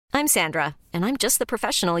I'm Sandra, and I'm just the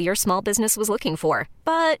professional your small business was looking for.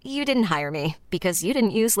 But you didn't hire me because you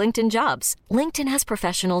didn't use LinkedIn Jobs. LinkedIn has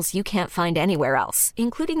professionals you can't find anywhere else,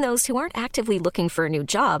 including those who aren't actively looking for a new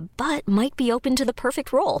job, but might be open to the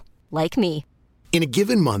perfect role, like me. In a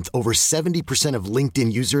given month, over 70% of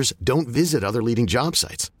LinkedIn users don't visit other leading job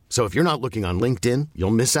sites. So if you're not looking on LinkedIn,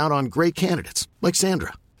 you'll miss out on great candidates like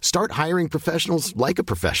Sandra. Start hiring professionals like a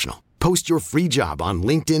professional. Post your free job on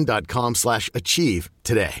linkedin.com/achieve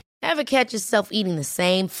today. Ever catch yourself eating the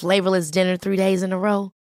same flavorless dinner 3 days in a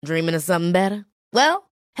row? Dreaming of something better?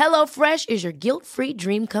 Well, HelloFresh is your guilt-free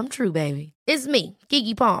dream come true, baby. It's me,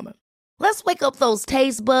 Keke Palmer. Let's wake up those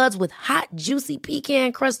taste buds with hot, juicy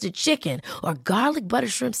pecan-crusted chicken or garlic butter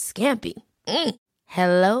shrimp scampi.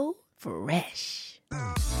 Hello Fresh.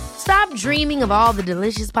 Stop dreaming of all the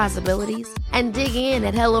delicious possibilities and dig in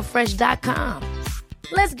at HelloFresh.com.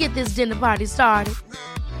 Let's get this dinner party started.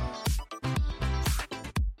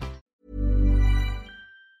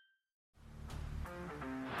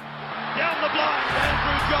 Down the blind,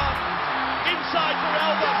 Andrew John. Inside for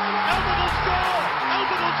Albert. Albert will score.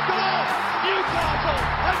 Albert will score. Newcastle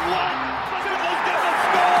have won. Biddle's going to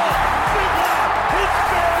score. Biddle, it's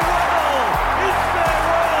farewell. It's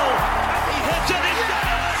farewell. And he hits it. He's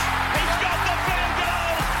done it. He's got the field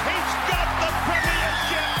goal. He's got the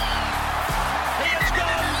premiership. He has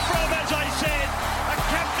gone from, as I said, a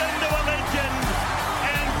captain to a legend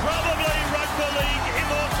and probably rugby league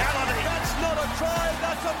immortality. That's not a try.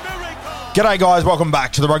 That's a miracle. G'day guys, welcome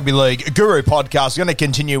back to the Rugby League Guru podcast. We're going to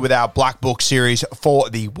continue with our Black Book series for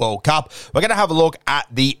the World Cup. We're going to have a look at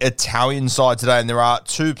the Italian side today, and there are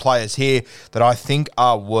two players here that I think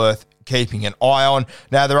are worth keeping an eye on.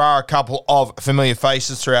 Now, there are a couple of familiar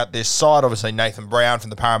faces throughout this side. Obviously, Nathan Brown from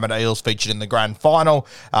the Parramatta Eels featured in the grand final,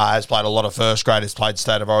 has played a lot of first graders, played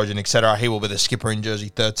State of Origin, etc. He will be the skipper in jersey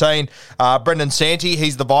 13. Brendan Santi,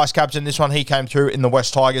 he's the vice captain. This one, he came through in the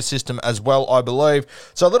West Tigers system as well, I believe.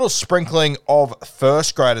 So a little sprinkling of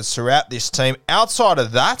first graders throughout this team. Outside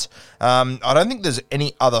of that, I don't think there's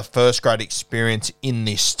any other first grade experience in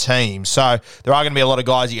this team. So there are going to be a lot of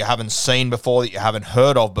guys that you haven't seen before, that you haven't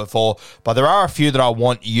heard of before, but there are a few that I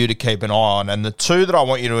want you to keep an eye on. And the two that I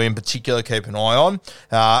want you to in particular keep an eye on,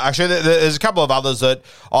 actually there's a couple of others that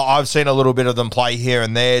I've seen a little bit of them play here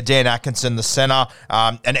and there. Dan Atkinson, the centre,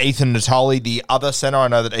 and Ethan Natoli, the other centre. I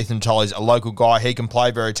know that Ethan Natoli's a local guy. He can play,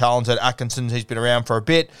 very talented. Atkinson, he's been around for a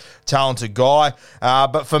bit, talented guy.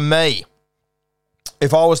 But for me,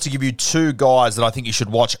 if I was to give you two guys that I think you should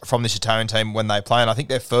watch from this Italian team when they play, and I think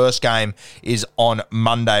their first game is on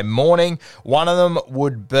Monday morning, one of them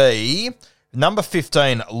would be number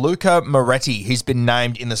 15, Luca Moretti. He's been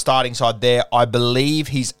named in the starting side there. I believe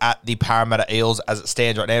he's at the Parramatta Eels as it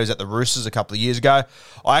stands right now. He was at the Roosters a couple of years ago.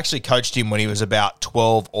 I actually coached him when he was about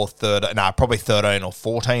 12 or 13, probably 13 or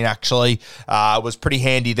 14 actually. Was pretty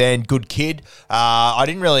handy then, good kid. I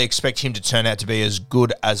didn't really expect him to turn out to be as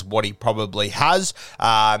good as what he probably has.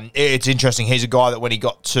 It's interesting. He's a guy that when he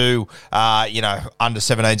got to, under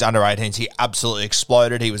 17s, under 18s, he absolutely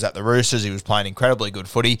exploded. He was at the Roosters. He was playing incredibly good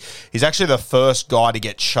footy. He's actually the first guy to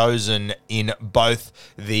get chosen in both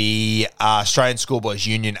the Australian Schoolboys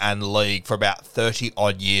Union and League for about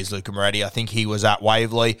 30-odd years, Luca Moretti. I think he was at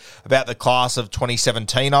Waverley about the class of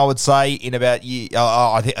 2017, I would say, in about year,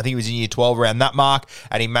 I think he was in year 12 around that mark,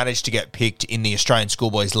 and he managed to get picked in the Australian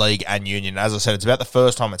Schoolboys League and Union. As I said, it's about the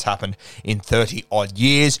first time it's happened in 30-odd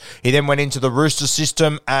years. He then went into the Roosters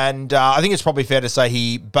system, and I think it's probably fair to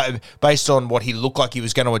say based on what he looked like he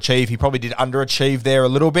was going to achieve, he probably did underachieve there a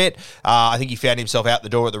little bit. I think he found himself out the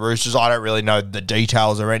door at the Roosters. I don't really know the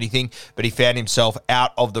details or anything, but he found himself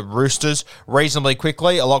out of the Roosters reasonably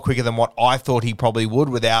quickly, a lot quicker than what I thought he probably would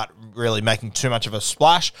without really making too much of a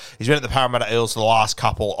splash. He's been at the Parramatta Eels for the last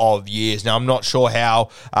couple of years. Now, I'm not sure how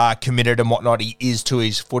committed and whatnot he is to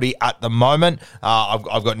his footy at the moment.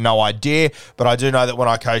 I've got no idea, but I do know that when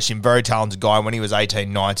I coached him, very talented guy. When he was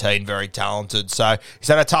 18, 19, very talented. So he's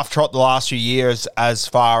had a tough trot the last few years as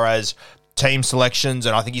far as team selections,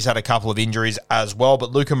 and I think he's had a couple of injuries as well.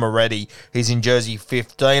 But Luca Moretti, he's in jersey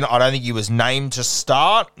 15. I don't think he was named to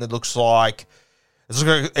start. It looks like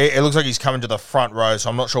he's coming to the front row, so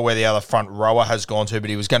I'm not sure where the other front rower has gone to, but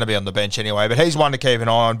he was going to be on the bench anyway. But he's one to keep an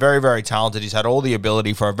eye on. Very, very talented. He's had all the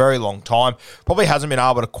ability for a very long time. Probably hasn't been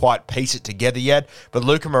able to quite piece it together yet. But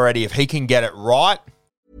Luca Moretti, if he can get it right.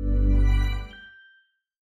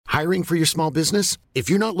 Hiring for your small business? If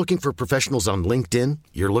you're not looking for professionals on LinkedIn,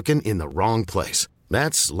 you're looking in the wrong place.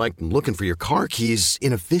 That's like looking for your car keys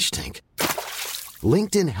in a fish tank.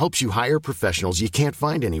 LinkedIn helps you hire professionals you can't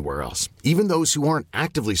find anywhere else, even those who aren't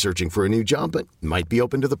actively searching for a new job but might be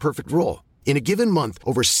open to the perfect role. In a given month,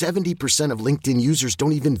 over 70% of LinkedIn users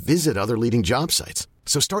don't even visit other leading job sites.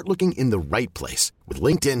 So start looking in the right place. With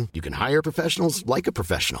LinkedIn, you can hire professionals like a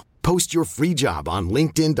professional. Post your free job on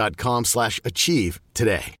linkedin.com/achieve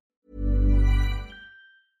today.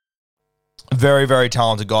 Very, very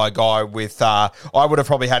talented guy with, I would have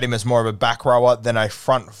probably had him as more of a back rower than a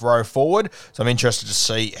front row forward. So I'm interested to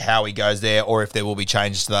see how he goes there or if there will be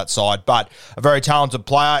changes to that side. But a very talented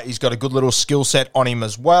player. He's got a good little skill set on him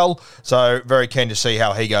as well. So very keen to see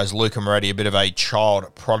how he goes. Luca Moretti, a bit of a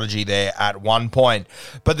child prodigy there at one point.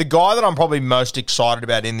 But the guy that I'm probably most excited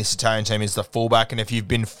about in this Italian team is the fullback. And if you've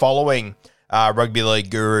been following Rugby League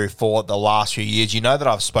Guru for the last few years, you know that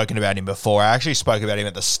I've spoken about him before. I actually spoke about him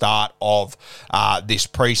at the start of this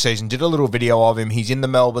preseason, did a little video of him. He's in the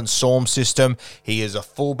Melbourne Storm system. He is a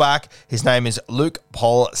fullback. His name is Luke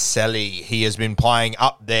Polselli. He has been playing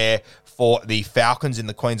up there for the Falcons in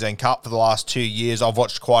the Queensland Cup for the last 2 years. I've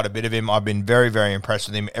watched quite a bit of him. I've been very, very impressed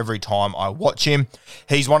with him every time I watch him.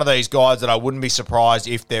 He's one of these guys that I wouldn't be surprised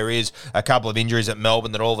if there is a couple of injuries at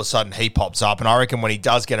Melbourne that all of a sudden he pops up. And I reckon when he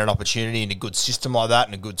does get an opportunity in a good system like that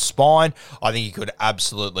and a good spine, I think he could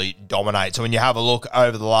absolutely dominate. So when you have a look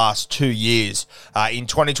over the last 2 years, in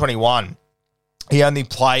 2021, he only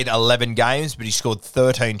played 11 games, but he scored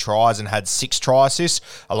 13 tries and had 6 try assists,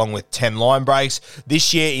 along with 10 line breaks.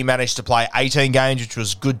 This year, he managed to play 18 games, which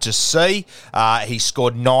was good to see. He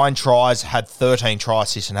scored 9 tries, had 13 try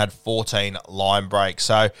assists, and had 14 line breaks.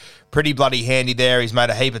 So pretty bloody handy there. He's made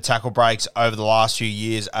a heap of tackle breaks over the last few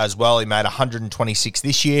years as well. He made 126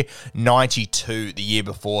 this year, 92 the year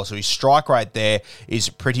before. So his strike rate there is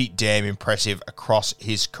pretty damn impressive across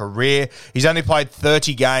his career. He's only played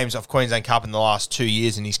 30 games of Queensland Cup in the last 2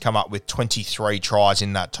 years, and he's come up with 23 tries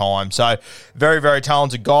in that time. So very, very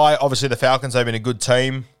talented guy. Obviously, the Falcons have been a good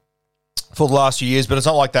team for the last few years, but it's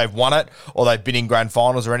not like they've won it or they've been in grand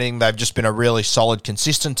finals or anything. They've just been a really solid,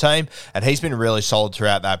 consistent team, and he's been really solid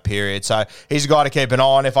throughout that period. So he's a guy to keep an eye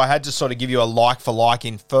on. If I had to sort of give you a like for like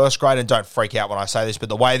in first grade, and don't freak out when I say this, but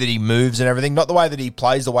the way that he moves and everything, not the way that he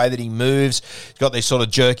plays, the way that he moves, he's got these sort of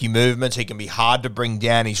jerky movements. He can be hard to bring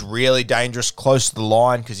down. He's really dangerous close to the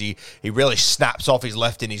line because he really snaps off his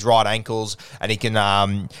left and his right ankles, and he can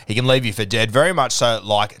leave you for dead. Very much so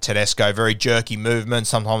like Tedesco, very jerky movement.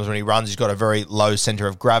 Sometimes when he runs, he's got a very low center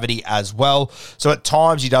of gravity as well. So at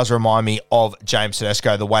times he does remind me of James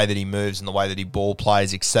Tedesco, the way that he moves and the way that he ball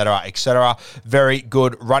plays, etc., etc. Very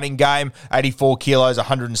good running game, 84 kilos,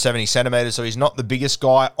 170 centimeters, so he's not the biggest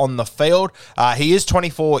guy on the field. He is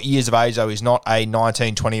 24 years of age, though. He's not a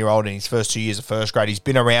 19, 20-year-old in his first 2 years of first grade. He's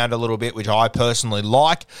been around a little bit, which I personally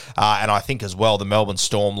like, and I think as well the Melbourne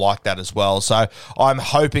Storm like that as well. So I'm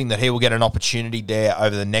hoping that he will get an opportunity there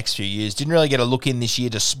over the next few years. Didn't really get a look in this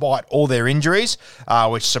year despite all their injuries,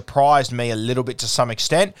 which surprised me a little bit to some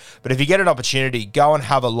extent. But if you get an opportunity, go and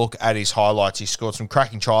have a look at his highlights. He scored some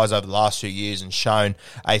cracking tries over the last few years and shown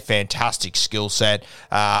a fantastic skill set.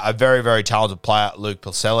 A very, very talented player, Luke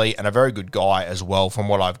Polselli, and a very good guy as well from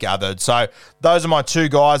what I've gathered. So those are my two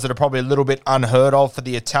guys that are probably a little bit unheard of for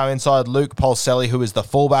the Italian side. Luke Polselli, who is the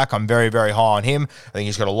fullback. I'm very, very high on him. I think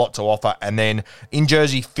he's got a lot to offer. And then in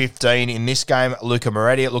jersey 15 in this game, Luca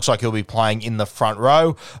Moretti. It looks like he'll be playing in the front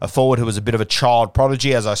row. A forward who was a bit of a child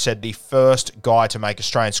prodigy. As I said, the first guy to make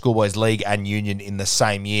Australian Schoolboys League and Union in the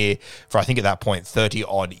same year for, I think at that point,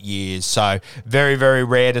 30-odd years. So very, very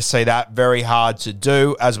rare to see that. Very hard to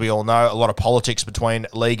do. As we all know, a lot of politics between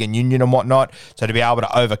League and Union and whatnot. So to be able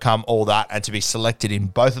to overcome all that and to be selected in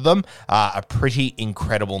both of them, a pretty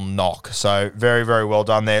incredible knock. So very, very well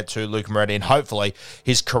done there to Luke Moretti. And hopefully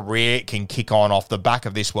his career can kick on off the back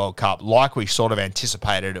of this World Cup like we sort of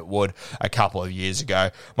anticipated it would a couple of years ago.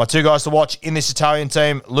 My two guys to watch in this Italian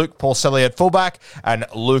team, Luke Polselli at fullback and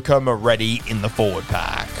Luca Moretti in the forward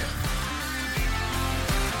pack.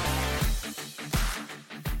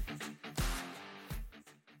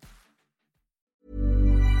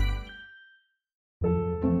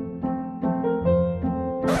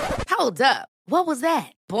 Hold up. What was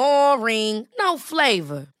that? Boring. No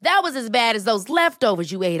flavor. That was as bad as those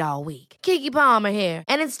leftovers you ate all week. Keke Palmer here,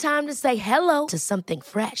 and it's time to say hello to something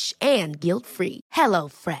fresh and guilt-free. Hello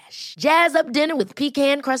Fresh. Jazz up dinner with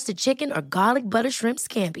pecan-crusted chicken or garlic butter shrimp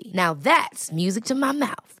scampi. Now that's music to my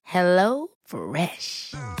mouth. Hello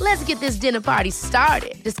Fresh. Let's get this dinner party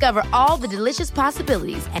started. Discover all the delicious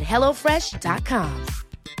possibilities at HelloFresh.com.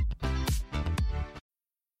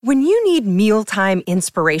 When you need mealtime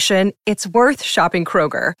inspiration, it's worth shopping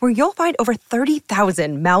Kroger, where you'll find over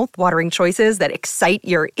 30,000 mouth-watering choices that excite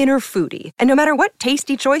your inner foodie. And no matter what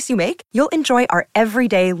tasty choice you make, you'll enjoy our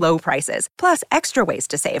everyday low prices, plus extra ways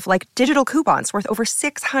to save, like digital coupons worth over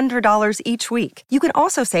 $600 each week. You can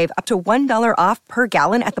also save up to $1 off per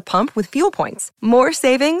gallon at the pump with fuel points. More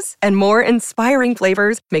savings and more inspiring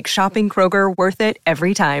flavors make shopping Kroger worth it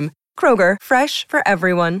every time. Kroger, fresh for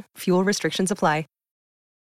everyone. Fuel restrictions apply.